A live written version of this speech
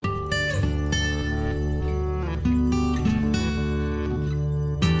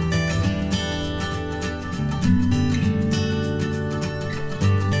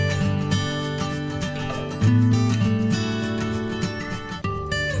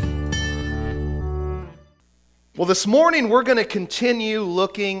Well, this morning we're going to continue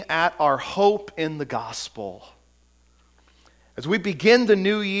looking at our hope in the gospel. As we begin the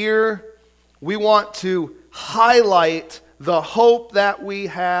new year, we want to highlight the hope that we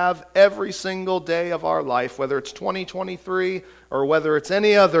have every single day of our life, whether it's 2023 or whether it's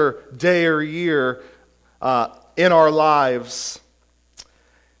any other day or year in our lives.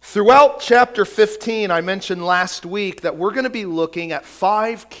 Throughout chapter 15, I mentioned last week that we're going to be looking at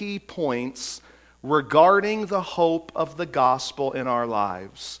 5 key points regarding the hope of the gospel in our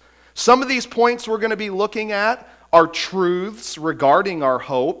lives. Some of these points we're going to be looking at are truths regarding our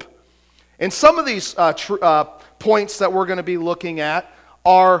hope. And some of these points that we're going to be looking at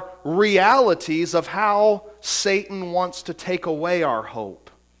are realities of how Satan wants to take away our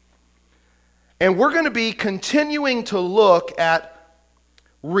hope. And we're going to be continuing to look at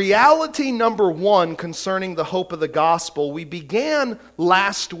reality number 1 concerning the hope of the gospel. We began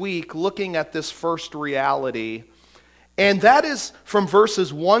last week looking at this first reality, and that is from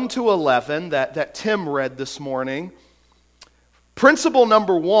verses 1 to 11 that Tim read this morning. Principle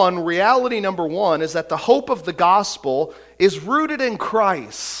number 1, reality number 1, is that the hope of the gospel is rooted in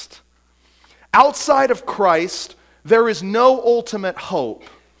Christ. Outside of Christ, there is no ultimate hope.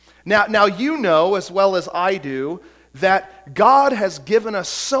 Now you know as well as I do that God has given us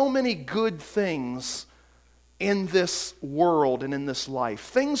so many good things in this world and in this life,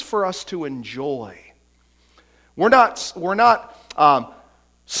 things for us to enjoy. We're not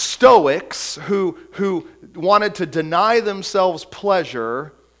Stoics who wanted to deny themselves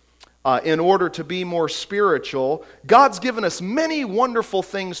pleasure in order to be more spiritual. God's given us many wonderful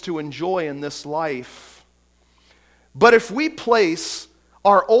things to enjoy in this life. But if we place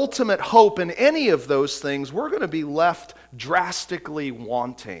our ultimate hope in any of those things, we're going to be left drastically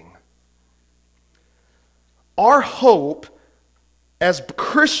wanting. Our hope as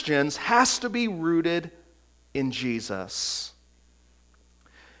Christians has to be rooted in Jesus.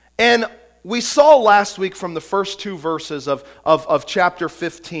 And we saw last week from the first 2 verses of chapter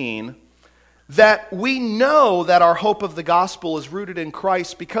 15 that we know that our hope of the gospel is rooted in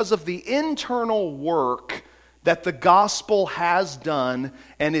Christ because of the internal work that the gospel has done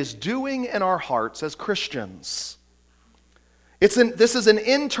and is doing in our hearts as Christians. This is an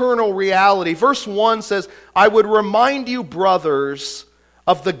internal reality. Verse 1 says, "I would remind you, brothers,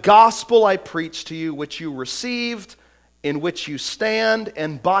 of the gospel I preached to you, which you received, in which you stand,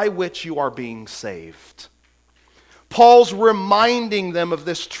 and by which you are being saved." Paul's reminding them of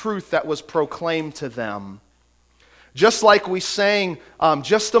this truth that was proclaimed to them. Just like we sang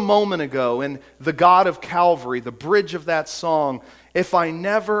just a moment ago in The God of Calvary, the bridge of that song, "If I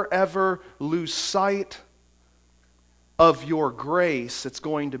never ever lose sight of your grace, it's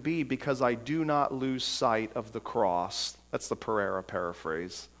going to be because I do not lose sight of the cross." That's the Pereira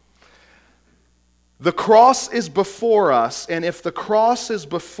paraphrase. The cross is before us, and if the cross is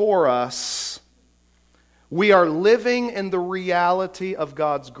before us, we are living in the reality of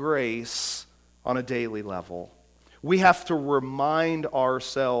God's grace on a daily level. We have to remind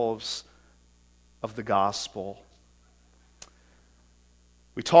ourselves of the gospel.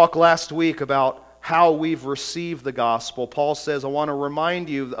 We talked last week about how we've received the gospel. Paul says, I want to remind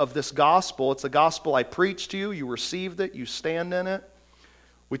you of this gospel. It's a gospel I preached to you. You received it. You stand in it.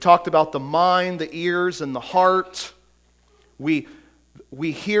 We talked about the mind, the ears, and the heart. We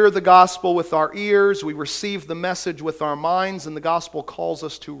hear the gospel with our ears. We receive the message with our minds, and the gospel calls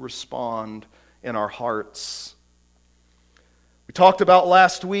us to respond in our hearts. We talked about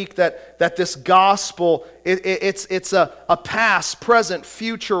last week that this gospel, it's a past, present,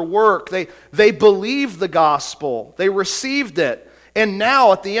 future work. They believed the gospel. They received it. And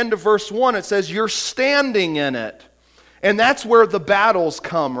now at the end of verse 1 it says, you're standing in it. And that's where the battles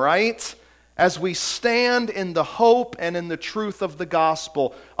come, right? As we stand in the hope and in the truth of the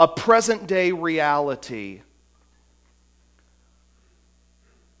gospel, a present day reality.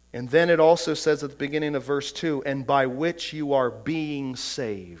 And then it also says at the beginning of verse 2, and by which you are being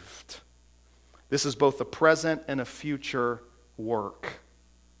saved. This is both a present and a future work.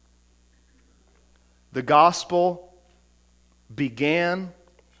 The gospel began,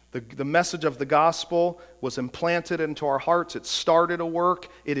 the message of the gospel was implanted into our hearts. It started a work,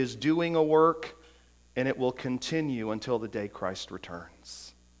 it is doing a work, and it will continue until the day Christ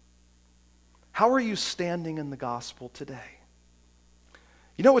returns. How are you standing in the gospel today?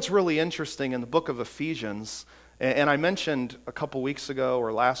 You know what's really interesting in the book of Ephesians, and I mentioned a couple weeks ago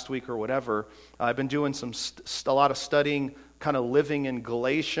or last week or whatever, I've been doing a lot of studying, kind of living in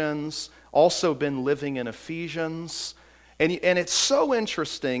Galatians, also been living in Ephesians, and it's so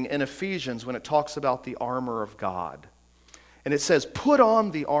interesting in Ephesians when it talks about the armor of God. And it says, put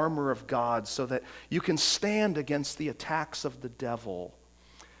on the armor of God so that you can stand against the attacks of the devil.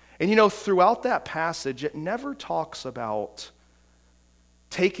 And throughout that passage, it never talks about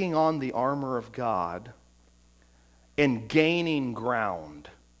taking on the armor of God and gaining ground,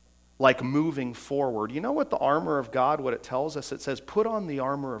 like moving forward. You know what the armor of God, what it tells us? It says, put on the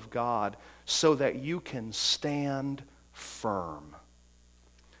armor of God so that you can stand firm.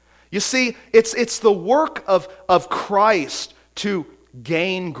 You see, it's the work of Christ to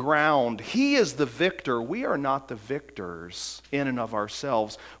gain ground. He is the victor. We are not the victors in and of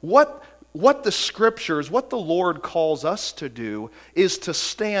ourselves. What the Scriptures, what the Lord calls us to do is to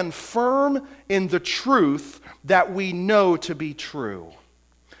stand firm in the truth that we know to be true.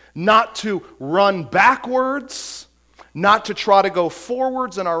 Not to run backwards, not to try to go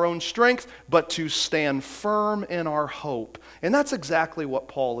forwards in our own strength, but to stand firm in our hope. And that's exactly what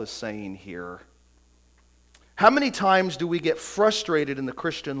Paul is saying here. How many times do we get frustrated in the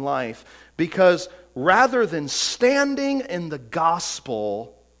Christian life because rather than standing in the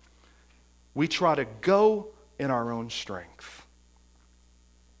gospel, we try to go in our own strength?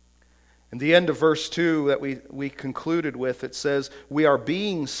 In the end of verse 2 that we concluded with, it says, we are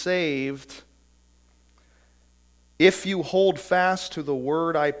being saved if you hold fast to the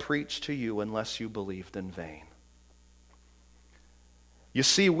word I preached to you, unless you believed in vain. You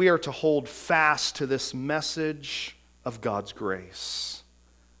see, we are to hold fast to this message of God's grace.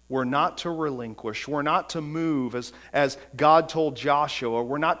 We're not to relinquish. We're not to move as God told Joshua.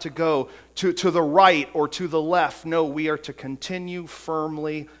 We're not to go to the right or to the left. No, we are to continue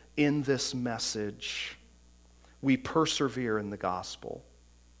firmly in this message. We persevere in the gospel.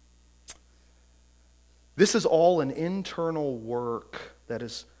 This is all an internal work that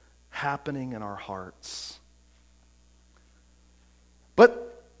is happening in our hearts.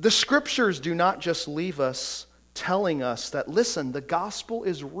 But the Scriptures do not just leave us telling us that, listen, the gospel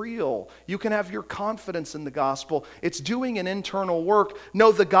is real. You can have your confidence in the gospel. It's doing an internal work.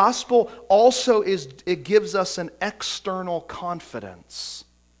 No, the gospel also it gives us an external confidence.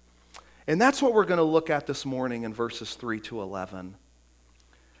 And that's what we're going to look at this morning in verses 3 to 11.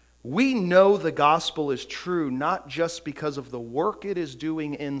 We know the gospel is true not just because of the work it is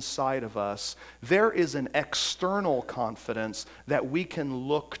doing inside of us. There is an external confidence that we can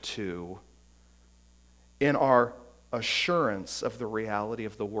look to in our assurance of the reality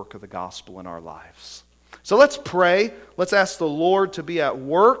of the work of the gospel in our lives. So let's pray. Let's ask the Lord to be at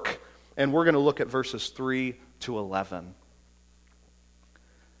work, and we're going to look at verses 3 to 11.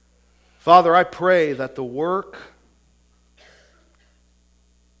 Father, I pray that the work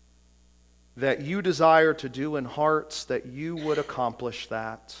that you desire to do in hearts, that you would accomplish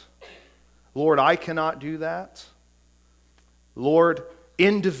that. Lord, I cannot do that. Lord,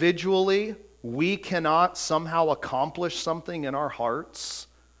 individually, we cannot somehow accomplish something in our hearts,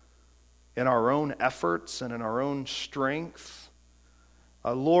 in our own efforts and in our own strength.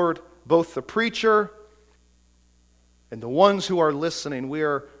 Lord, both the preacher and the ones who are listening, we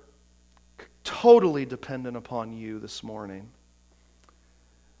are totally dependent upon you this morning.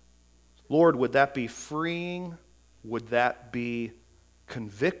 Lord, would that be freeing? Would that be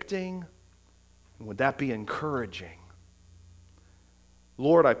convicting? Would that be encouraging?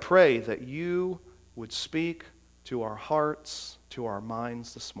 Lord, I pray that you would speak to our hearts, to our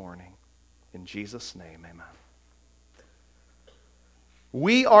minds this morning. In Jesus' name, amen.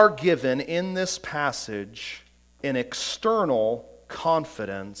 We are given in this passage an external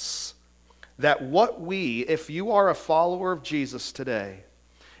confidence that if you are a follower of Jesus today,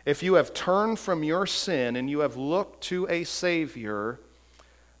 if you have turned from your sin and you have looked to a Savior,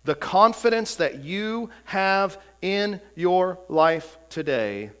 the confidence that you have in your life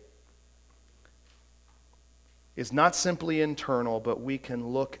today is not simply internal, but we can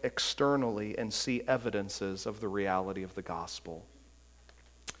look externally and see evidences of the reality of the gospel.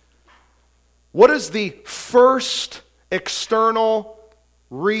 What is the first external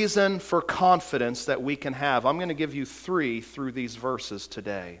reason for confidence that we can have? I'm going to give you 3 through these verses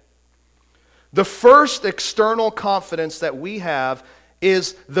today. The first external confidence that we have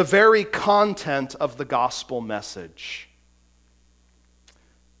is the very content of the gospel message.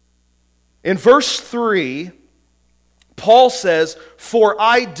 In verse 3, Paul says, "For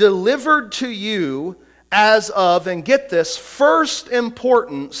I delivered to you as of," and get this, first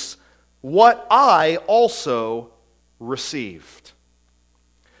importance, "what I also received."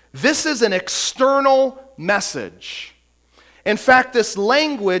 This is an external message. In fact, this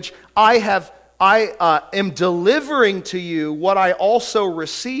language, I am delivering to you what I also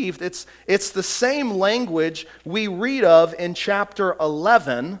received. It's the same language we read of in chapter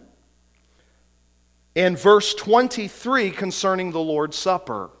 11, in verse 23 concerning the Lord's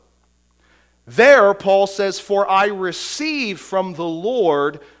Supper. There, Paul says, "For I received from the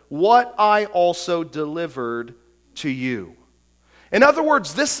Lord what I also delivered to you." In other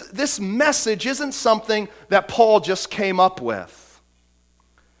words, this message isn't something that Paul just came up with.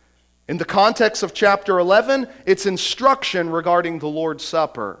 In the context of chapter 11, it's instruction regarding the Lord's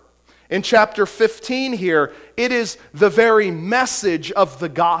Supper. In chapter 15 here, it is the very message of the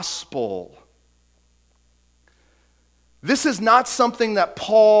gospel. This is not something that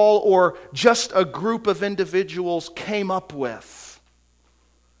Paul or just a group of individuals came up with.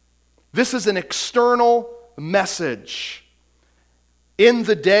 This is an external message. In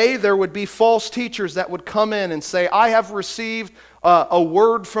the day, there would be false teachers that would come in and say, "I have received a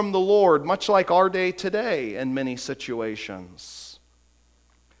word from the Lord," much like our day today in many situations.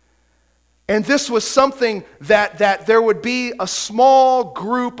 And this was something that there would be a small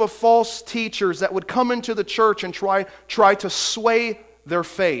group of false teachers that would come into the church and try to sway their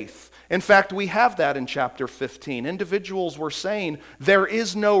faith. In fact, we have that in chapter 15. Individuals were saying there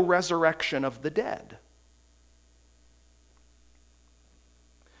is no resurrection of the dead.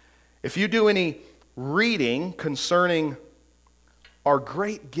 If you do any reading concerning our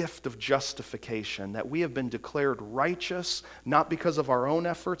great gift of justification, that we have been declared righteous, not because of our own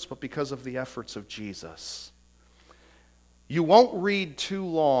efforts, but because of the efforts of Jesus, you won't read too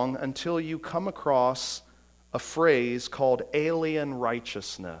long until you come across a phrase called alien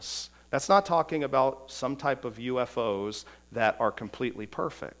righteousness. That's not talking about some type of UFOs that are completely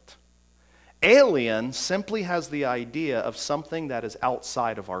perfect. Alien simply has the idea of something that is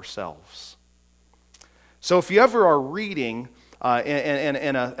outside of ourselves. So if you ever are reading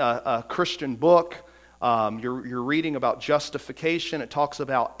in a Christian book, you're reading about justification, it talks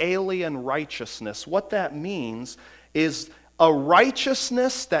about alien righteousness. What that means is a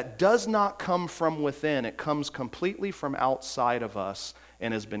righteousness that does not come from within. It comes completely from outside of us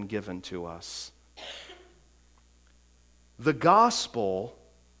and has been given to us. The gospel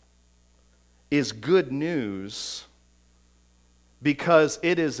is good news because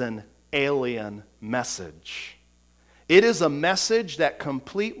it is an alien message. It is a message that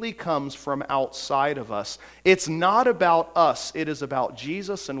completely comes from outside of us. It's not about us. It is about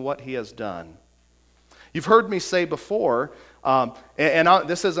Jesus and what He has done. You've heard me say before,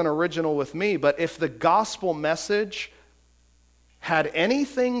 this isn't original with me, but if the gospel message had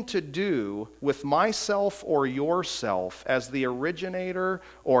anything to do with myself or yourself as the originator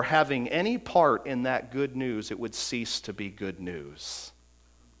or having any part in that good news, it would cease to be good news.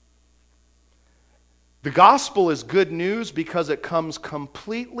 The gospel is good news because it comes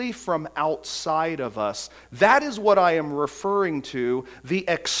completely from outside of us. That is what I am referring to, the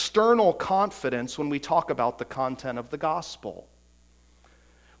external confidence when we talk about the content of the gospel.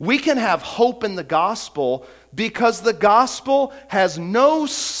 We can have hope in the gospel because the gospel has no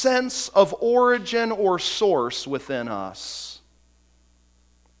sense of origin or source within us.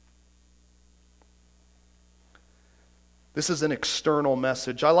 This is an external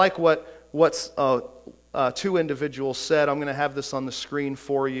message. I like what's two individuals said. I'm going to have this on the screen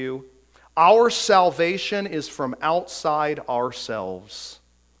for you. Our salvation is from outside ourselves.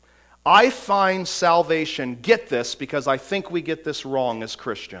 I find salvation, get this, because I think we get this wrong as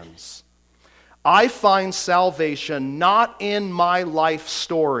Christians. I find salvation not in my life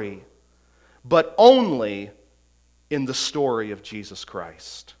story, but only in the story of Jesus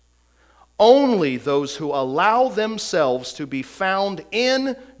Christ. Only those who allow themselves to be found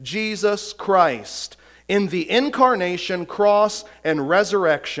in Jesus Christ, in the incarnation, cross, and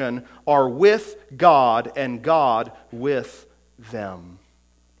resurrection, are with God and God with them.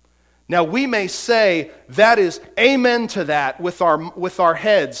 Now we may say that is amen to that with our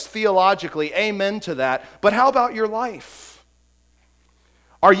heads, theologically, amen to that. But how about your life?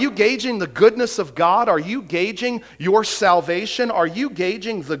 Are you gauging the goodness of God? Are you gauging your salvation? Are you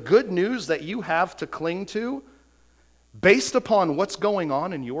gauging the good news that you have to cling to based upon what's going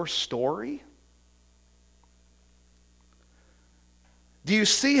on in your story? Do you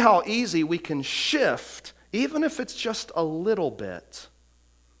see how easy we can shift, even if it's just a little bit,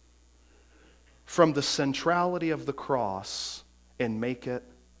 from the centrality of the cross and make it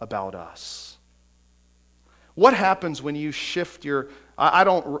about us? What happens when you shift your... I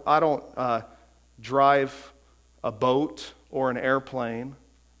don't drive a boat or an airplane,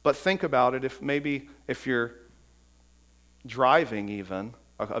 but think about it. If you're driving even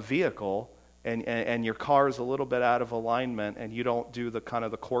a vehicle and your car is a little bit out of alignment and you don't do the kind of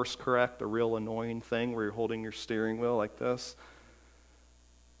the course correct, the real annoying thing where you're holding your steering wheel like this.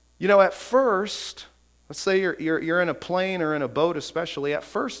 You know, at first, let's say you're in a plane or in a boat especially, at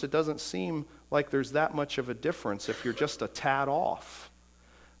first it doesn't seem like there's that much of a difference if you're just a tad off.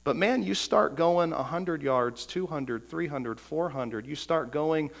 But man, you start going 100 yards, 200, 300, 400, you start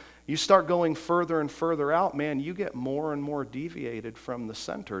going further and further out, man, you get more and more deviated from the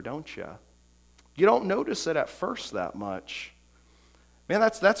center, don't you? You don't notice it at first that much. Man,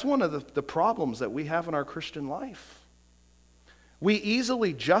 that's one of the problems that we have in our Christian life. We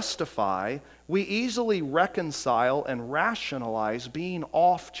easily justify, we easily reconcile and rationalize being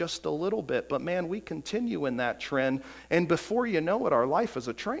off just a little bit. But man, we continue in that trend, and before you know it, our life is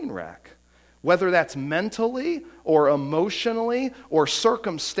a train wreck. Whether that's mentally or emotionally or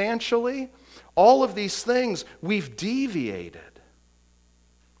circumstantially, all of these things, we've deviated.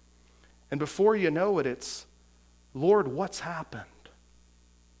 And before you know it, it's, Lord, what's happened?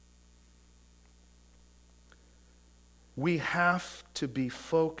 We have to be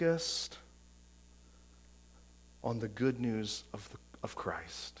focused on the good news of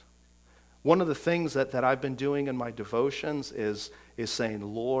Christ. One of the things that I've been doing in my devotions is saying,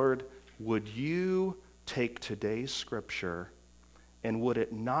 Lord, would you take today's scripture, and would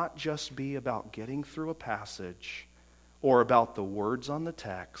it not just be about getting through a passage or about the words on the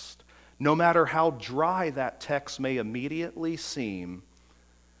text, no matter how dry that text may immediately seem,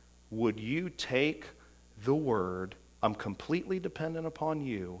 would you take the word, I'm completely dependent upon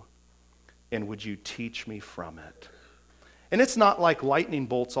you, and would you teach me from it? And it's not like lightning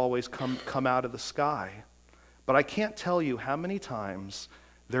bolts always come out of the sky, but I can't tell you how many times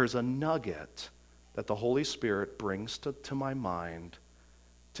there's a nugget that the Holy Spirit brings to my mind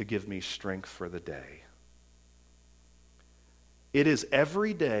to give me strength for the day. It is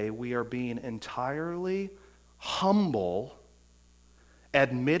every day we are being entirely humble,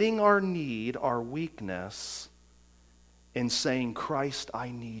 admitting our need, our weakness, and saying, Christ,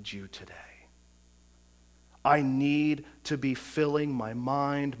 I need you today. I need to be filling my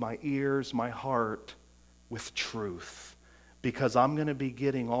mind, my ears, my heart with truth, because I'm going to be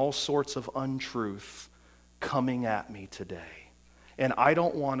getting all sorts of untruth coming at me today. And I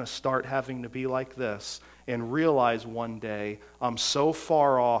don't want to start having to be like this and realize one day I'm so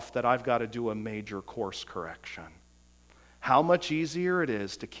far off that I've got to do a major course correction. How much easier it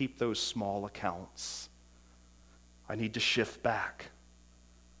is to keep those small accounts. I need to shift back.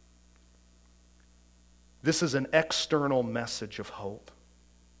 This is an external message of hope.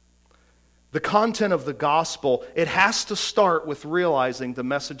 The content of the gospel, it has to start with realizing the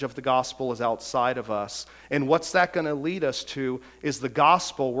message of the gospel is outside of us. And what's that going to lead us to is the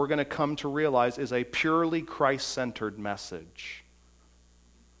gospel, we're going to come to realize, is a purely Christ-centered message.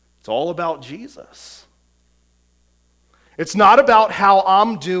 It's all about Jesus. It's not about how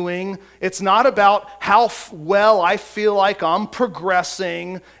I'm doing. It's not about how well I feel like I'm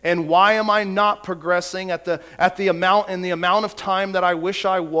progressing and why am I not progressing at the amount of time that I wish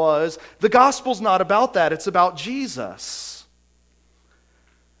I was. The gospel's not about that. It's about Jesus.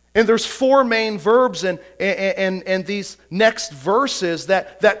 And there's 4 main verbs in these next verses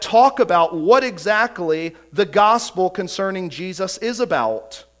that talk about what exactly the gospel concerning Jesus is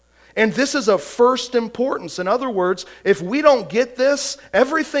about. And this is of first importance. In other words, if we don't get this,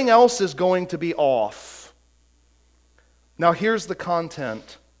 everything else is going to be off. Now here's the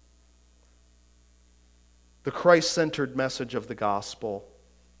content. The Christ-centered message of the gospel.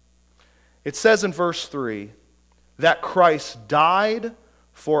 It says in verse 3 that Christ died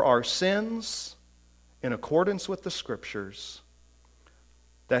for our sins in accordance with the Scriptures,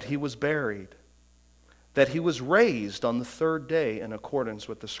 that he was buried, that he was raised on the 3rd day in accordance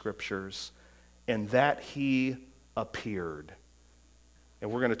with the Scriptures, and that he appeared. And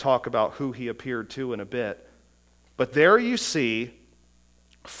we're going to talk about who he appeared to in a bit. But there you see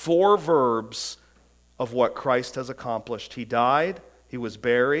 4 verbs of what Christ has accomplished. He died, he was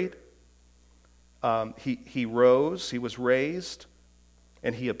buried, he rose, he was raised,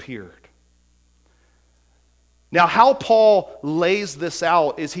 and he appeared. Now, how Paul lays this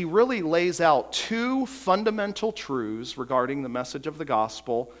out is he really lays out 2 fundamental truths regarding the message of the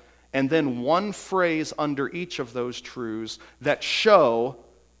gospel, and then 1 phrase under each of those truths that show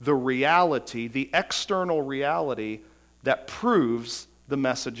the reality, the external reality that proves the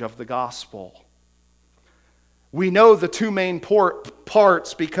message of the gospel. We know the 2 main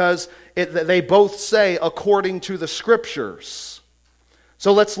parts because they both say according to the Scriptures.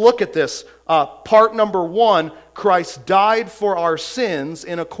 So let's look at this. Part number 1, Christ died for our sins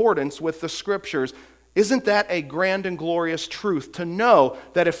in accordance with the Scriptures. Isn't that a grand and glorious truth to know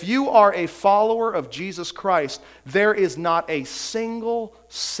that if you are a follower of Jesus Christ, there is not a single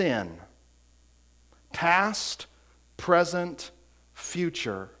sin, past, present,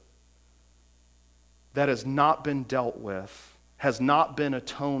 future, that has not been dealt with, has not been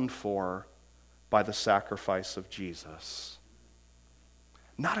atoned for by the sacrifice of Jesus?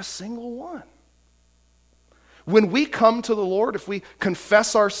 Not a single one. When we come to the Lord, if we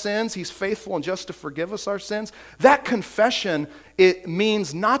confess our sins, He's faithful and just to forgive us our sins. That confession, it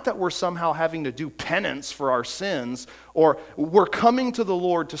means not that we're somehow having to do penance for our sins, or we're coming to the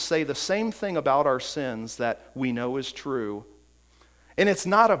Lord to say the same thing about our sins that we know is true. And it's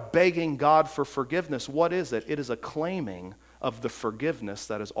not a begging God for forgiveness. What is it? It is a claiming of the forgiveness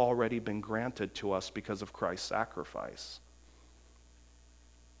that has already been granted to us because of Christ's sacrifice.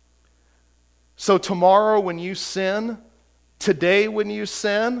 So tomorrow when you sin, today when you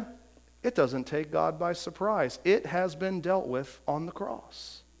sin, it doesn't take God by surprise. It has been dealt with on the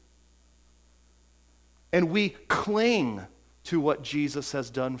cross. And we cling to what Jesus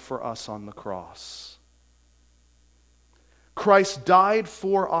has done for us on the cross. Christ died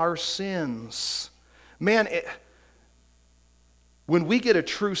for our sins. Man, when we get a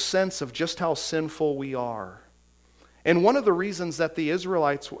true sense of just how sinful we are, and one of the reasons that the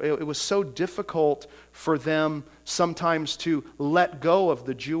Israelites, it was so difficult for them sometimes to let go of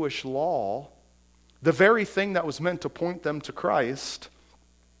the Jewish law, the very thing that was meant to point them to Christ,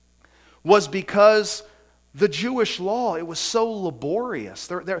 was because the Jewish law, it was so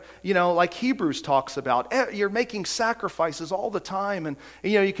laborious. Like Hebrews talks about, you're making sacrifices all the time, and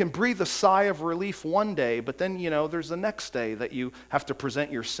you can breathe a sigh of relief one day, but then there's the next day that you have to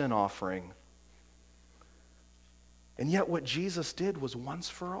present your sin offering. And yet what Jesus did was once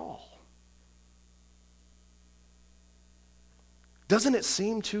for all. Doesn't it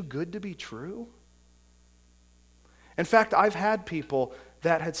seem too good to be true? In fact, I've had people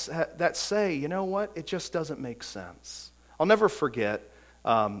that say, you know what, it just doesn't make sense. I'll never forget,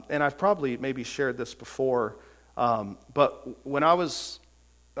 and I've probably maybe shared this before, but when I was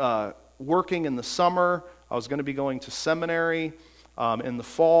working in the summer, I was going to be going to seminary in the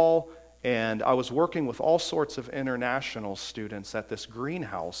fall, and I was working with all sorts of international students at this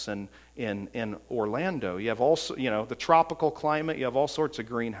greenhouse in Orlando. You have also, the tropical climate, you have all sorts of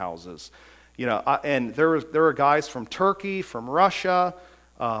greenhouses. And there were guys from Turkey, from Russia,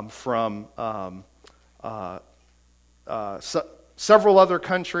 from several other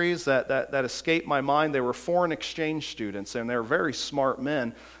countries that escaped my mind. They were foreign exchange students, and they were very smart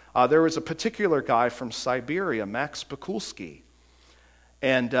men. There was a particular guy from Siberia, Max Bakulski.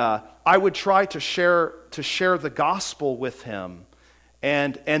 And I would try to share the gospel with him.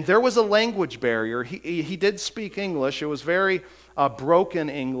 And there was a language barrier. He did speak English. It was very broken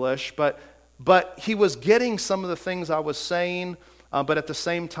English, but he was getting some of the things I was saying, but at the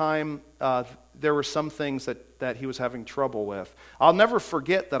same time, there were some things that he was having trouble with. I'll never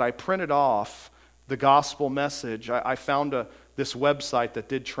forget that I printed off the gospel message. I found this website that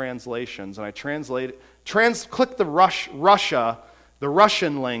did translations, and I clicked the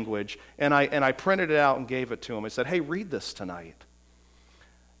Russian language, and I printed it out and gave it to him. I said, hey, read this tonight.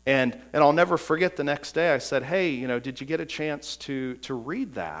 And I'll never forget the next day I said, hey, did you get a chance to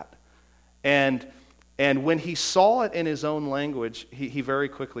read that? And when he saw it in his own language, he very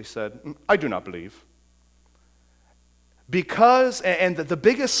quickly said, I do not believe. Because, and the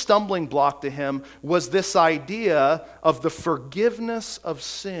biggest stumbling block to him was this idea of the forgiveness of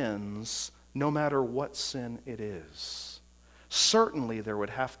sins, no matter what sin it is. Certainly there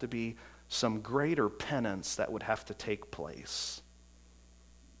would have to be some greater penance that would have to take place.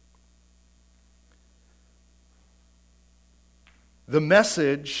 The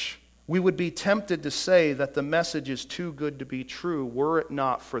message, we would be tempted to say that the message is too good to be true were it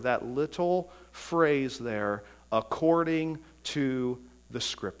not for that little phrase there, according to the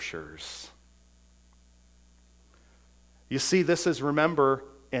Scriptures. You see, this is, remember,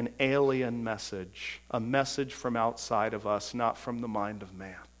 an alien message, a message from outside of us, not from the mind of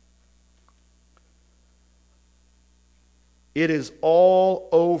man. It is all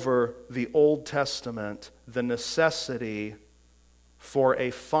over the Old Testament, the necessity for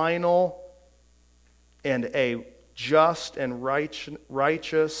a final and a just and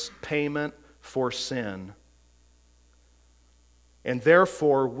righteous payment for sin. And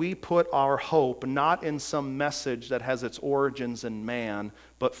therefore, we put our hope not in some message that has its origins in man,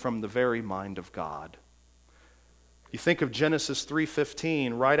 but from the very mind of God. You think of Genesis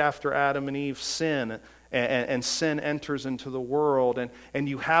 3:15, right after Adam and Eve sin, and sin enters into the world, and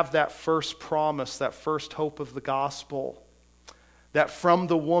you have that first promise, that first hope of the gospel, that from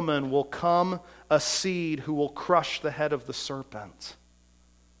the woman will come a seed who will crush the head of the serpent.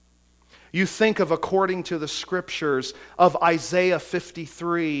 You think of, according to the Scriptures, of Isaiah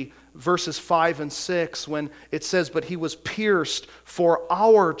 53, verses 5 and 6, when it says, "But he was pierced for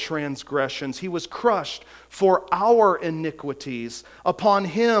our transgressions. He was crushed for our iniquities. Upon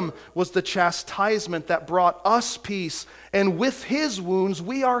him was the chastisement that brought us peace, and with his wounds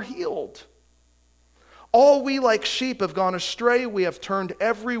we are healed. All we like sheep have gone astray. We have turned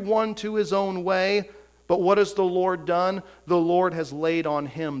every one to his own way. But what has the Lord done? The Lord has laid on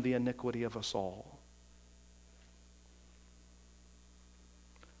him the iniquity of us all."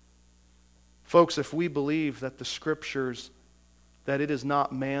 Folks, if we believe that the Scriptures, that it is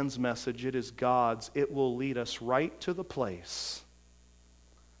not man's message, it is God's, it will lead us right to the place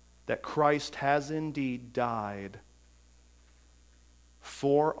that Christ has indeed died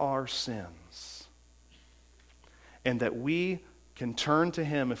for our sins, and that we can turn to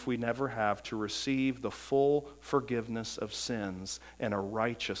him, if we never have, to receive the full forgiveness of sins and a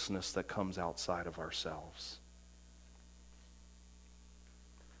righteousness that comes outside of ourselves.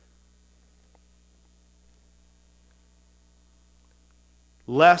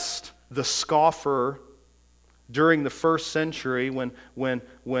 Lest the scoffer during the first century, when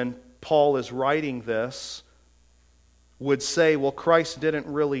Paul is writing this, would say, well, Christ didn't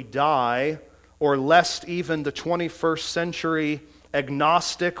really die, or lest even the 21st century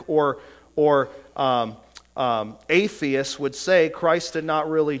agnostic or atheist would say Christ did not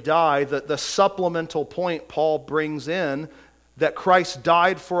really die. The supplemental point Paul brings in, that Christ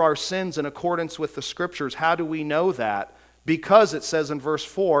died for our sins in accordance with the Scriptures. How do we know that? Because it says in verse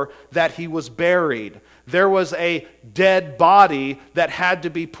 4 that he was buried. There was a dead body that had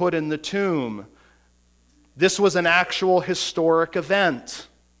to be put in the tomb. This was an actual historic event.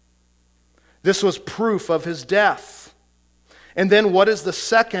 This was proof of his death. And then what is the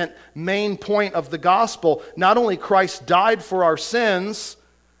second main point of the gospel? Not only Christ died for our sins,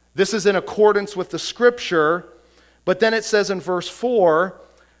 this is in accordance with the Scripture, but then it says in verse 4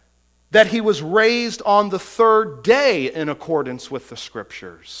 that he was raised on the third day in accordance with the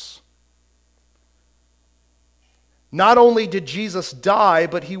Scriptures. Not only did Jesus die,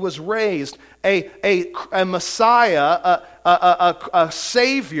 but he was raised. A Messiah, a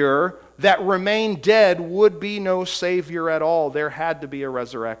Savior that remained dead would be no Savior at all. There had to be a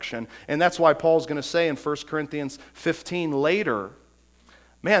resurrection. And that's why Paul's going to say in 1 Corinthians 15 later,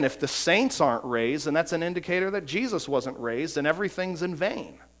 man, if the saints aren't raised, then that's an indicator that Jesus wasn't raised and everything's in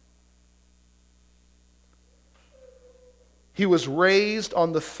vain. He was raised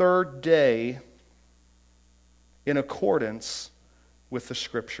on the third day in accordance with the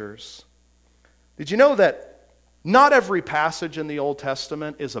Scriptures. Did you know that not every passage in the Old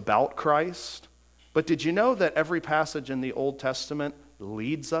Testament is about Christ, but did you know that every passage in the Old Testament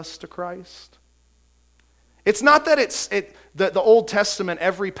leads us to Christ? It's not that the Old Testament,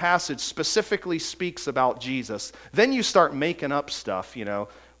 every passage specifically speaks about Jesus. Then you start making up stuff,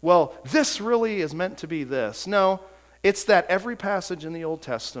 Well, this really is meant to be this. No, it's that every passage in the Old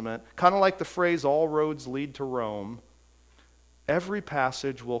Testament, kind of like the phrase, all roads lead to Rome, every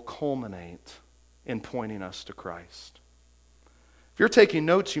passage will culminate in pointing us to Christ. If you're taking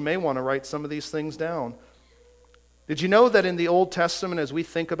notes, you may want to write some of these things down. Did you know that in the Old Testament, as we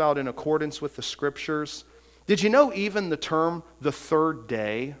think about in accordance with the Scriptures, did you know even the term the third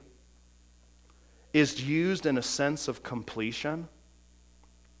day is used in a sense of completion?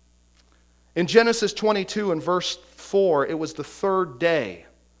 In Genesis 22 and verse 4, it was the third day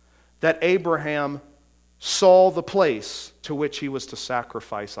that Abraham saw the place to which he was to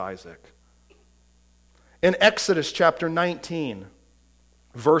sacrifice Isaac. In Exodus chapter 19,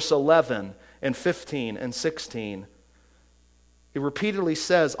 verse 11 and 15 and 16, it repeatedly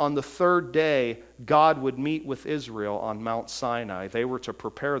says on the third day God would meet with Israel on Mount Sinai. They were to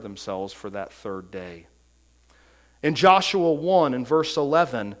prepare themselves for that third day. In Joshua 1 and verse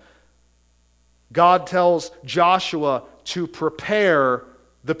 11, God tells Joshua to prepare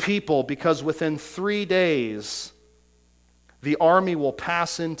the people because within 3 days the army will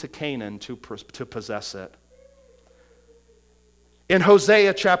pass into Canaan to possess it. In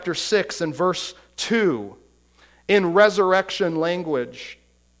Hosea chapter 6 and verse 2, in resurrection language,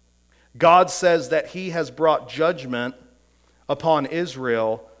 God says that he has brought judgment upon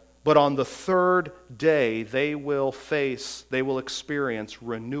Israel, but on the third day they will experience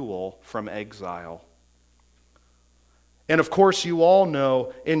renewal from exile. And of course you all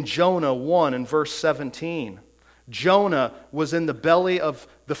know in Jonah 1 and verse 17, Jonah was in the belly of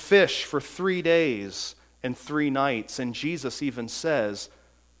the fish for 3 days and 3 nights. And Jesus even says,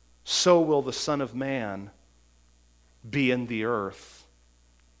 so will the Son of Man be in the earth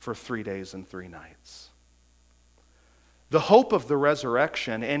for 3 days and 3 nights. the hope of the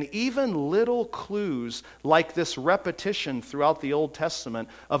resurrection, and even little clues like this repetition throughout the Old Testament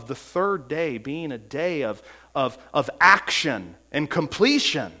of the third day being a day of action and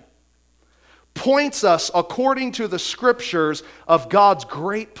completion, points us, according to the Scriptures, of God's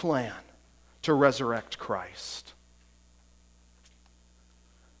great plan to resurrect Christ.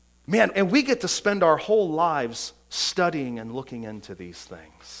 Man, and we get to spend our whole lives studying and looking into these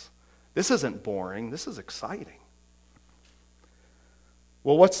things. This isn't boring. This is exciting.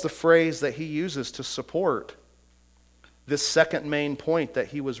 Well, what's the phrase that he uses to support this second main point, that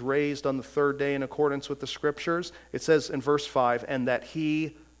he was raised on the third day in accordance with the Scriptures? It says in verse 5, and that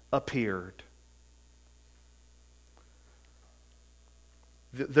he appeared.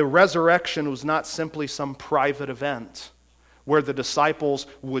 The resurrection was not simply some private event where the disciples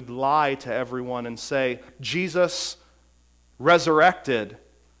would lie to everyone and say, Jesus resurrected,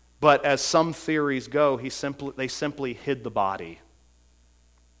 but as some theories go, they simply hid the body.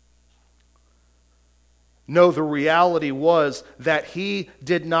 No, the reality was that he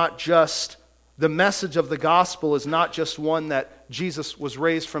did not just, the message of the gospel is not just one that Jesus was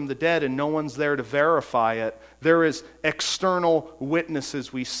raised from the dead and no one's there to verify it. There is external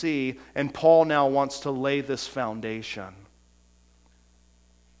witnesses we see, and Paul now wants to lay this foundation.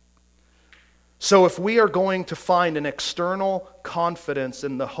 So if we are going to find an external confidence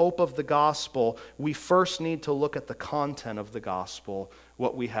in the hope of the gospel, we first need to look at the content of the gospel,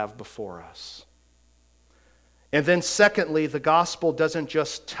 what we have before us. And then secondly, the gospel doesn't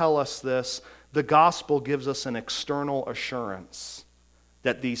just tell us this, the gospel gives us an external assurance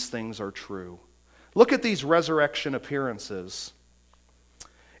that these things are true. Look at these resurrection appearances.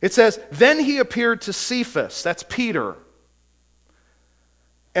 It says, then he appeared to Cephas, that's Peter,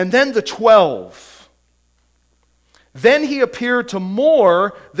 and then the 12. Then he appeared to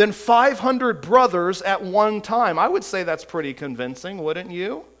more than 500 brothers at one time. I would say that's pretty convincing, wouldn't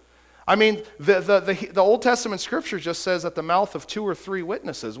you? I mean, the Old Testament Scripture just says at the mouth of 2 or 3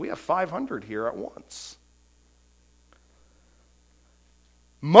 witnesses. We have 500 here at once.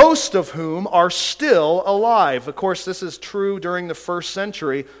 Most of whom are still alive. Of course, this is true during the first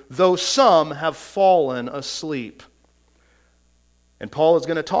century, though some have fallen asleep. And Paul is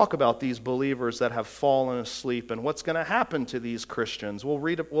going to talk about these believers that have fallen asleep and what's going to happen to these Christians.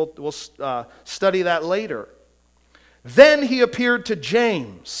 We'll study that later. Then he appeared to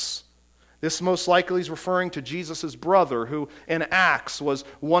James. This most likely is referring to Jesus' brother, who in Acts was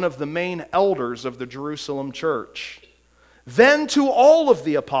one of the main elders of the Jerusalem church. Then to all of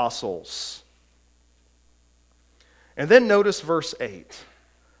the apostles. And then notice verse 8.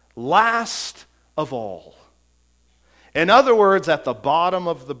 Last of all. In other words, at the bottom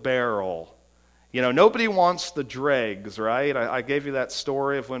of the barrel. You know, nobody wants the dregs, right? I gave you that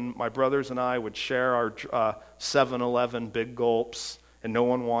story of when my brothers and I would share our 7-Eleven big gulps, and no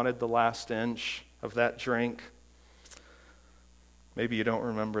one wanted the last inch of that drink. Maybe you don't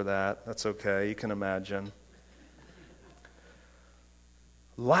remember that. That's okay. You can imagine.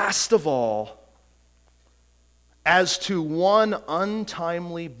 Last of all, as to one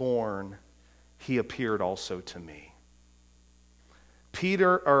untimely born, he appeared also to me.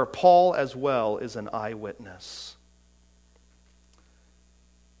 Paul as well is an eyewitness.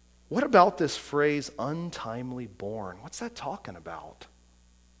 What about this phrase, untimely born? What's that talking about?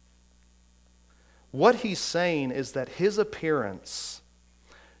 What he's saying is that his appearance,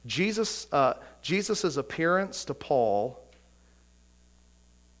 Jesus' appearance to Paul,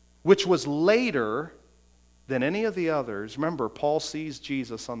 which was later than any of the others. Remember, Paul sees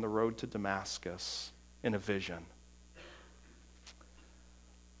Jesus on the road to Damascus in a vision.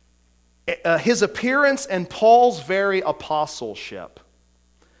 His appearance and Paul's very apostleship,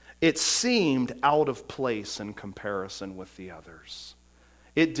 it seemed out of place in comparison with the others.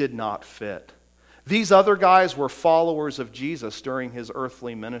 It did not fit. These other guys were followers of Jesus during his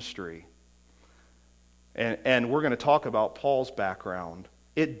earthly ministry. And we're going to talk about Paul's background.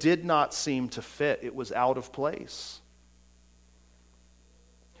 It did not seem to fit. It was out of place.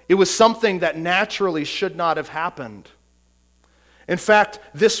 It was something that naturally should not have happened. In fact,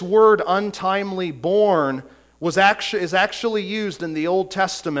 this word untimely born is actually used in the Old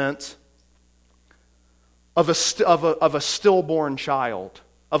Testament of a stillborn child,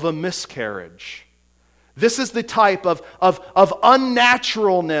 of a miscarriage. This is the type of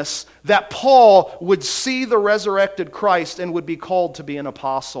unnaturalness that Paul would see the resurrected Christ and would be called to be an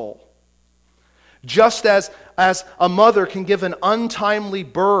apostle. Just as a mother can give an untimely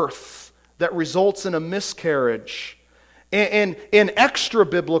birth that results in a miscarriage, In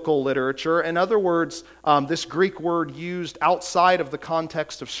extra-biblical literature, in other words, this Greek word used outside of the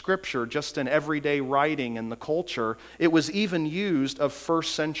context of Scripture, just in everyday writing in the culture, it was even used of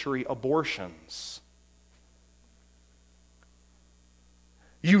first-century abortions.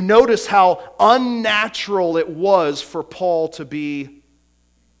 You notice how unnatural it was for Paul to be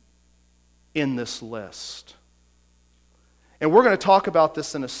in this list. And we're going to talk about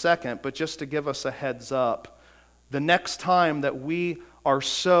this in a second, but just to give us a heads up, the next time that we are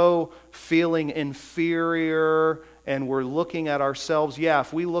so feeling inferior and we're looking at ourselves,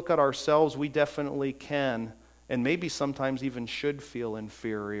 if we look at ourselves, we definitely can, and maybe sometimes even should feel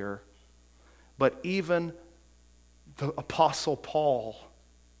inferior. But even the Apostle Paul,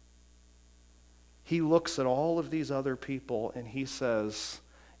 he looks at all of these other people and he says,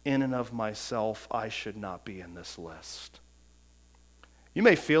 in and of myself, I should not be in this list. You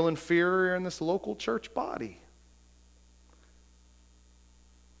may feel inferior in this local church body.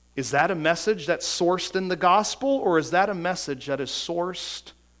 Is that a message that's sourced in the gospel, or is that a message that is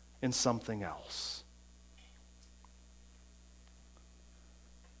sourced in something else?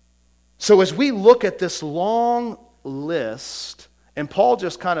 So as we look at this long list, and Paul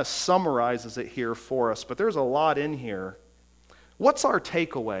just kind of summarizes it here for us, but there's a lot in here. What's our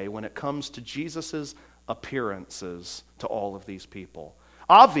takeaway when it comes to Jesus' appearances to all of these people?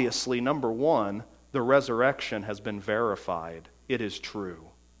 Obviously, number one, the resurrection has been verified. It is true.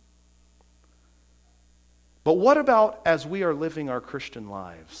 But what about as we are living our Christian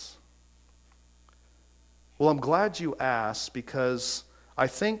lives? Well, I'm glad you asked, because I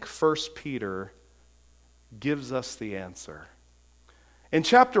think 1 Peter gives us the answer. In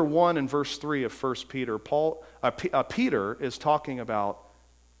chapter 1 and verse 3 of 1 Peter, Peter is talking about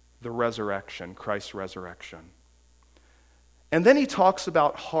the resurrection, Christ's resurrection. And then he talks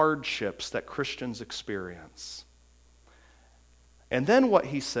about hardships that Christians experience. And then what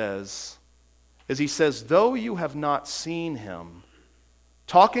he says is he says, though you have not seen him,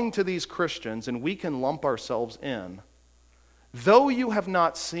 talking to these Christians, and we can lump ourselves in, though you have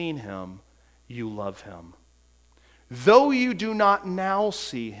not seen him, you love him. Though you do not now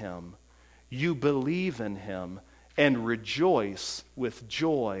see him, you believe in him and rejoice with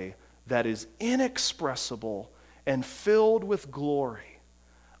joy that is inexpressible and filled with glory,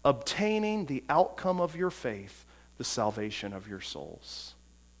 obtaining the outcome of your faith, the salvation of your souls.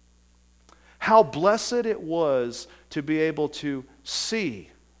 How blessed it was to be able to see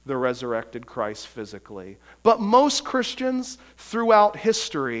the resurrected Christ physically. But most Christians throughout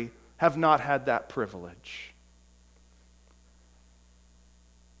history have not had that privilege.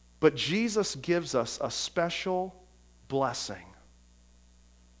 But Jesus gives us a special blessing,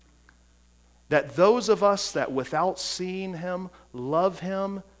 that those of us that without seeing him love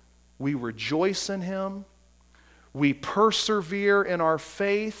him, we rejoice in him, we persevere in our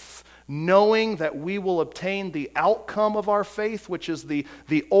faith, knowing that we will obtain the outcome of our faith, which is the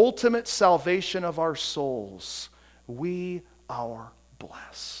ultimate salvation of our souls. We are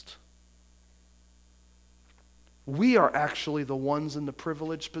blessed. We are actually the ones in the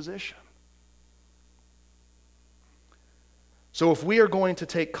privileged position. So if we are going to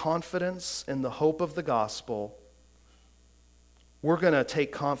take confidence in the hope of the gospel, we're going to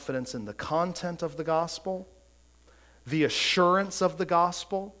take confidence in the content of the gospel, the assurance of the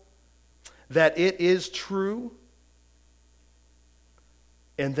gospel, that it is true.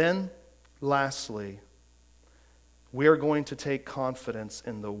 And then, lastly, we are going to take confidence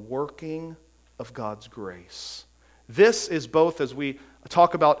in the working of God's grace. This is both, as we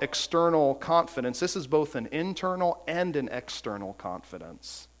talk about external confidence, this is both an internal and an external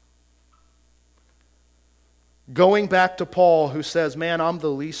confidence. Going back to Paul, who says, man, I'm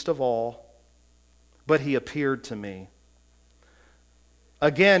the least of all, but he appeared to me.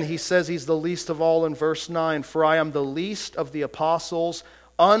 Again, he says he's the least of all in verse 9. For I am the least of the apostles,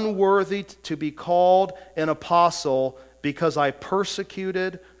 unworthy to be called an apostle, because I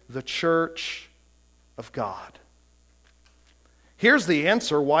persecuted the church of God. Here's the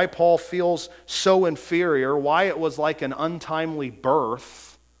answer why Paul feels so inferior, why it was like an untimely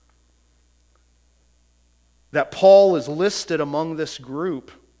birth, that Paul is listed among this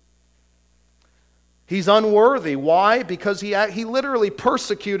group. He's unworthy. Why? Because he literally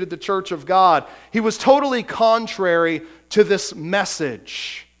persecuted the church of God. He was totally contrary to this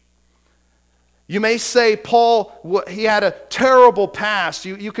message. You may say Paul, he had a terrible past.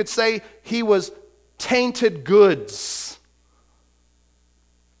 You could say he was tainted goods.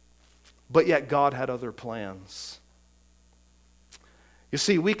 But yet God had other plans. You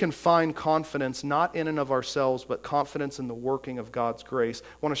see, we can find confidence not in and of ourselves, but confidence in the working of God's grace. I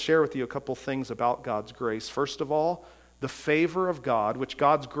want to share with you a couple things about God's grace. First of all, the favor of God, which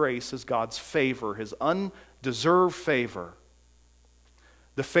God's grace is God's favor, his undeserved favor.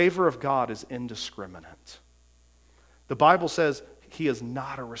 The favor of God is indiscriminate. The Bible says he is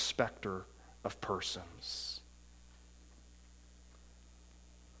not a respecter of persons.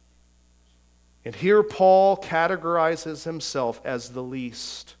 And here Paul categorizes himself as the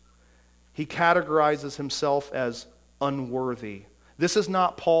least. He categorizes himself as unworthy. This is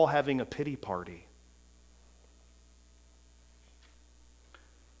not Paul having a pity party.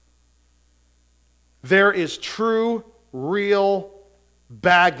 There is true, real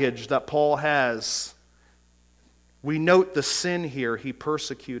baggage that Paul has. We note the sin here. He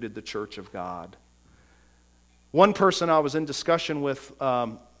persecuted the church of God. One person I was in discussion with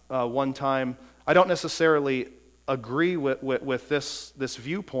one time, I don't necessarily agree with this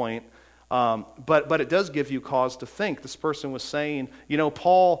viewpoint, but it does give you cause to think. This person was saying,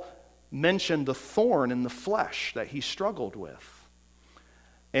 Paul mentioned the thorn in the flesh that he struggled with.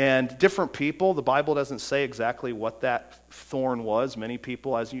 And different people, the Bible doesn't say exactly what that thorn was. Many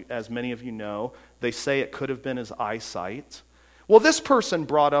people, as many of you know, they say it could have been his eyesight. Well, this person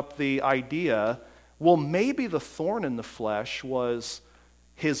brought up the idea, well, maybe the thorn in the flesh was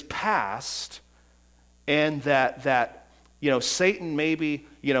his past, and that Satan maybe,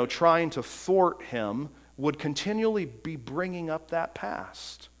 trying to thwart him would continually be bringing up that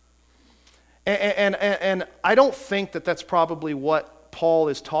past. And I don't think that that's probably what Paul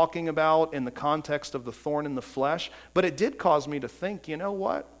is talking about in the context of the thorn in the flesh, but it did cause me to think, you know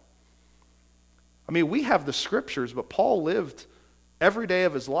what? I mean, we have the scriptures, but Paul lived every day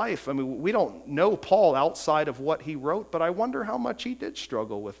of his life. I mean, we don't know Paul outside of what he wrote, but I wonder how much he did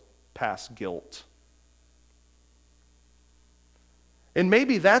struggle with past guilt. And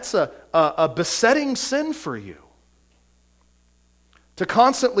maybe that's a besetting sin for you. To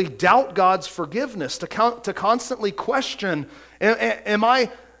constantly doubt God's forgiveness, to constantly question, am I,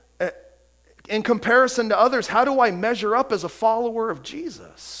 in comparison to others, how do I measure up as a follower of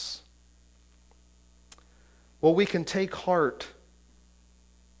Jesus? Well, we can take heart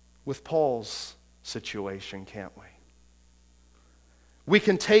with Paul's situation, can't we? We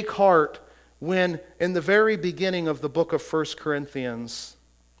can take heart when, in the very beginning of the book of 1 Corinthians,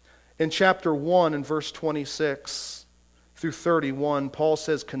 in chapter 1 and verse 26 through 31, Paul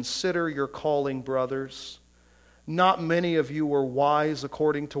says, "Consider your calling, brothers. Not many of you were wise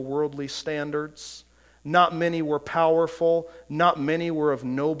according to worldly standards. Not many were powerful. Not many were of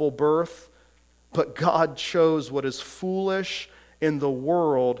noble birth. But God chose what is foolish in the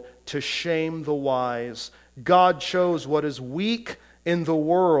world to shame the wise. God chose what is weak in the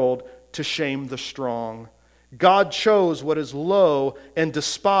world to shame the strong. God chose what is low and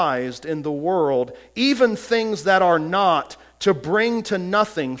despised in the world, even things that are not, to bring to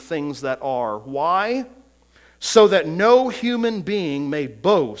nothing things that are." Why? "So that no human being may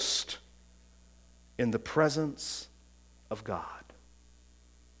boast in the presence of God."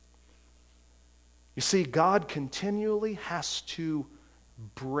 You see, God continually has to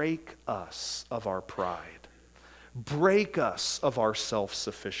break us of our pride, break us of our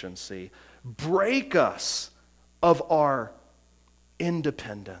self-sufficiency, break us of our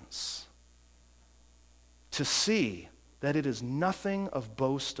independence, to see that it is nothing of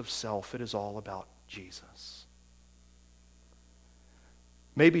boast of self. It is all about Jesus.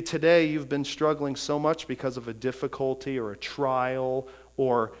 Maybe today you've been struggling so much because of a difficulty or a trial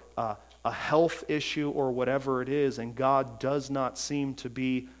or a health issue or whatever it is, and God does not seem to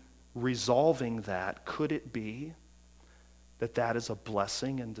be resolving that. Could it be that that is a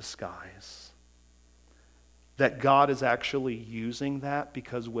blessing in disguise? That God is actually using that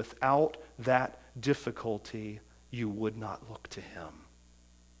because without that difficulty, you would not look to Him.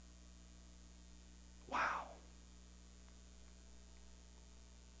 Wow.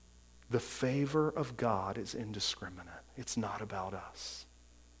 The favor of God is indiscriminate. It's not about us.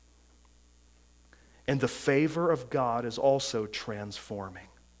 And the favor of God is also transforming.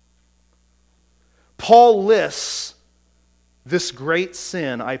 Paul lists this great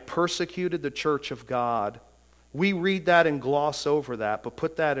sin, "I persecuted the church of God." We read that and gloss over that, but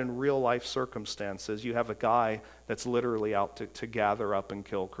put that in real life circumstances. You have a guy that's literally out to gather up and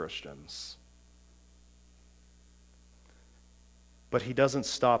kill Christians. But he doesn't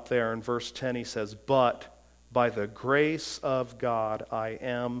stop there. In verse 10 he says, "But by the grace of God I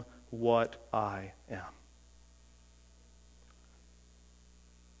am what I am."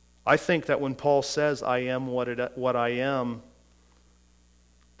 I think that when Paul says, "I am what I am,"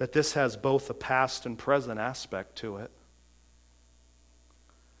 that this has both a past and present aspect to it.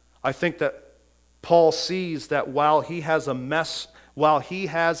 I think that Paul sees that while he has a messed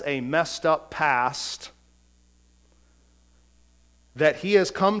up past, that he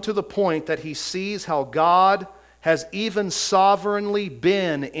has come to the point that he sees how God has even sovereignly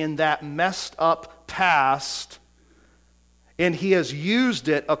been in that messed up past, and he has used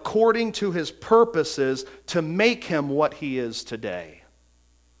it according to his purposes to make him what he is today.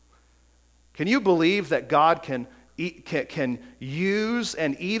 Can you believe that God can use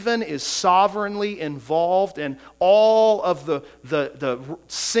and even is sovereignly involved in all of the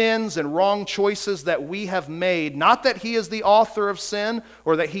sins and wrong choices that we have made? Not that he is the author of sin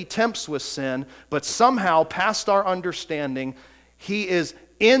or that he tempts with sin, but somehow past our understanding, he is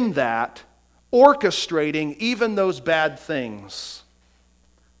in that, orchestrating even those bad things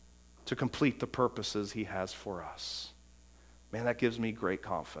to complete the purposes he has for us. Man, that gives me great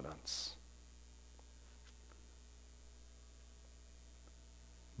confidence.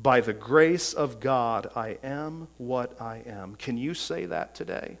 By the grace of God, I am what I am. Can you say that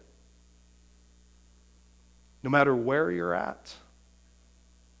today? No matter where you're at,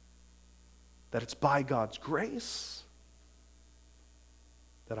 that it's by God's grace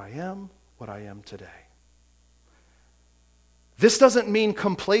that I am what I am today. This doesn't mean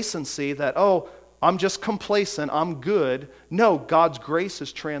complacency, that, oh, I'm just complacent, I'm good. No, God's grace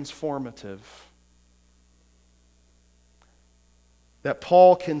is transformative. That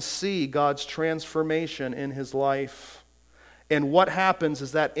Paul can see God's transformation in his life. And what happens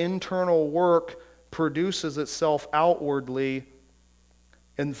is that internal work produces itself outwardly.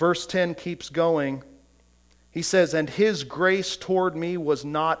 And verse 10 keeps going. He says, and his grace toward me was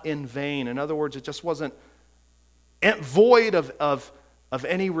not in vain. In other words, it just wasn't void of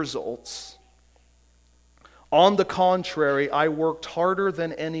any results. On the contrary, I worked harder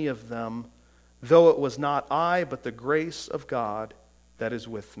than any of them, though it was not I, but the grace of God that is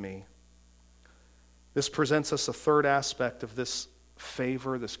with me. This presents us a third aspect of this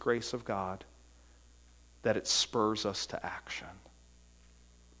favor, this grace of God, that it spurs us to action.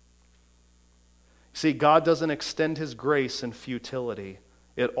 See, God doesn't extend his grace in futility.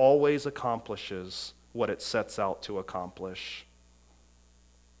 It always accomplishes what it sets out to accomplish.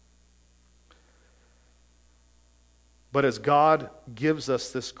 But as God gives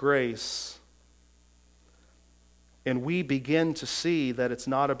us this grace, and we begin to see that it's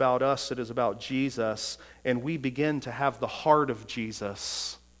not about us, it is about Jesus, and we begin to have the heart of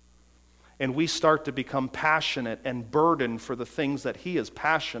Jesus, and we start to become passionate and burdened for the things that he is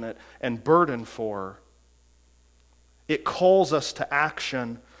passionate and burdened for. It calls us to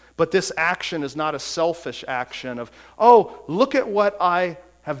action, but this action is not a selfish action of, oh, look at what I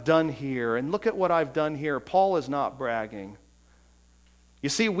have done here, and look at what I've done here. Paul is not bragging. You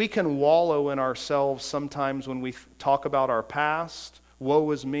see, we can wallow in ourselves sometimes when we talk about our past.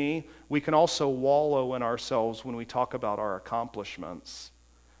 Woe is me. We can also wallow in ourselves when we talk about our accomplishments.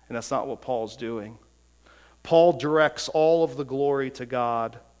 And that's not what Paul's doing. Paul directs all of the glory to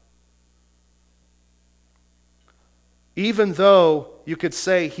God. Even though you could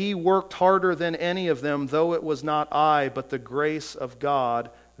say he worked harder than any of them, though it was not I, but the grace of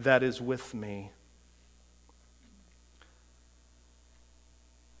God that is with me.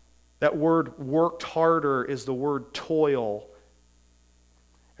 That word worked harder is the word toil.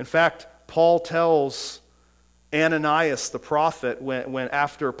 In fact, Paul tells Ananias the prophet when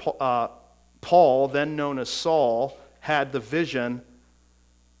after Paul, then known as Saul, had the vision,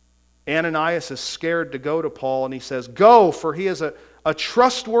 Ananias is scared to go to Paul, and he says, go, for he is a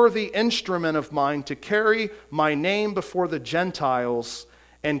trustworthy instrument of mine to carry my name before the Gentiles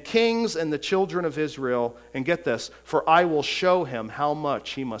and kings and the children of Israel. And get this, for I will show him how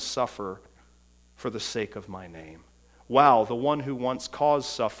much he must suffer for the sake of my name. Wow, the one who once caused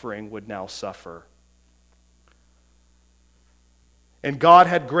suffering would now suffer. And God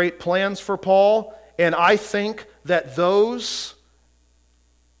had great plans for Paul, and I think that those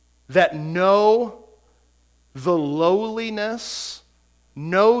that know the lowliness,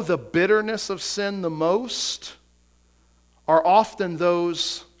 know the bitterness of sin the most, are often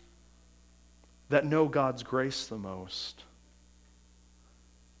those that know God's grace the most,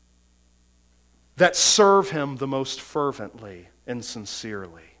 that serve him the most fervently and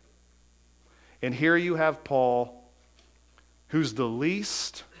sincerely. And here you have Paul, who's the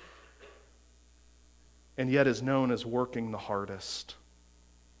least and yet is known as working the hardest.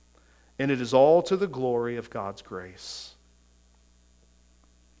 And it is all to the glory of God's grace.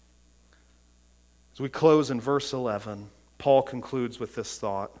 As we close in verse 11, Paul concludes with this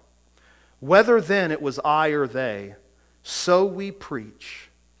thought. Whether then it was I or they, so we preach,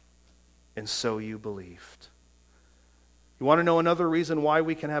 and so you believed. You want to know another reason why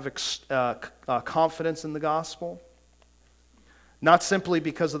we can have confidence in the gospel? Not simply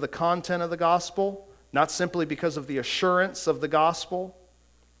because of the content of the gospel, not simply because of the assurance of the gospel,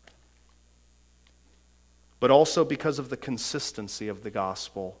 but also because of the consistency of the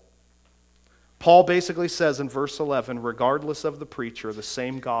gospel. Paul basically says in verse 11, regardless of the preacher, the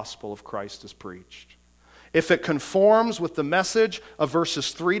same gospel of Christ is preached. If it conforms with the message of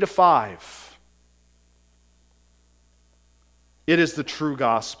verses 3 to 5, it is the true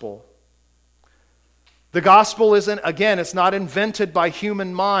gospel. The gospel isn't, again, it's not invented by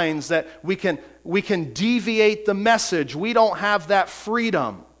human minds that we can deviate the message. We don't have that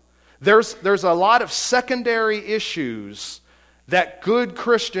freedom. There's a lot of secondary issues that good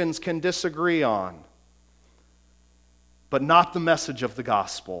Christians can disagree on, but not the message of the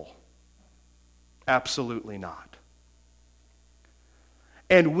gospel. Absolutely not.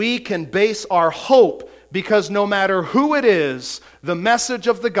 And we can base our hope because no matter who it is, the message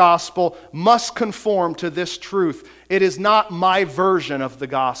of the gospel must conform to this truth. It is not my version of the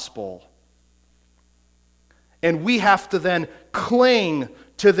gospel. And we have to then cling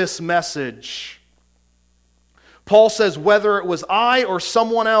to this message. Paul says, whether it was I or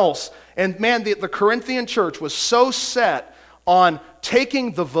someone else, and man, the Corinthian church was so set on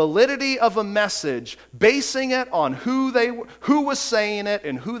taking the validity of a message, basing it on who was saying it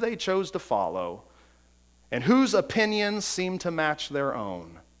and who they chose to follow, and whose opinions seemed to match their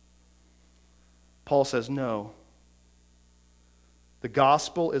own. Paul says, no. The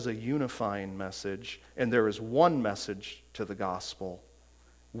gospel is a unifying message, and there is one message to the gospel.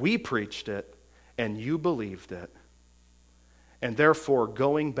 We preached it, and you believed it. And therefore,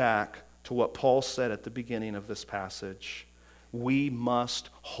 going back to what Paul said at the beginning of this passage, we must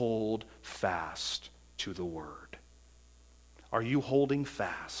hold fast to the word. Are you holding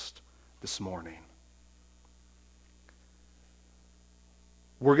fast this morning?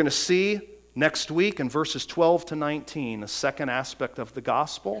 We're going to see next week in verses 12 to 19, a second aspect of the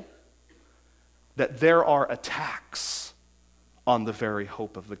gospel, that there are attacks on the very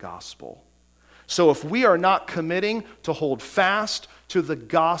hope of the gospel. So if we are not committing to hold fast to the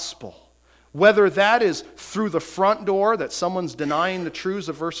gospel, whether that is through the front door that someone's denying the truths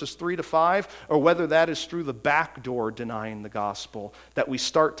of verses 3 to 5, or whether that is through the back door denying the gospel, that we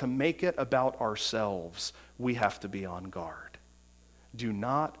start to make it about ourselves, we have to be on guard. Do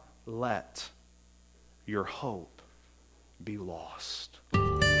not let your hope be lost.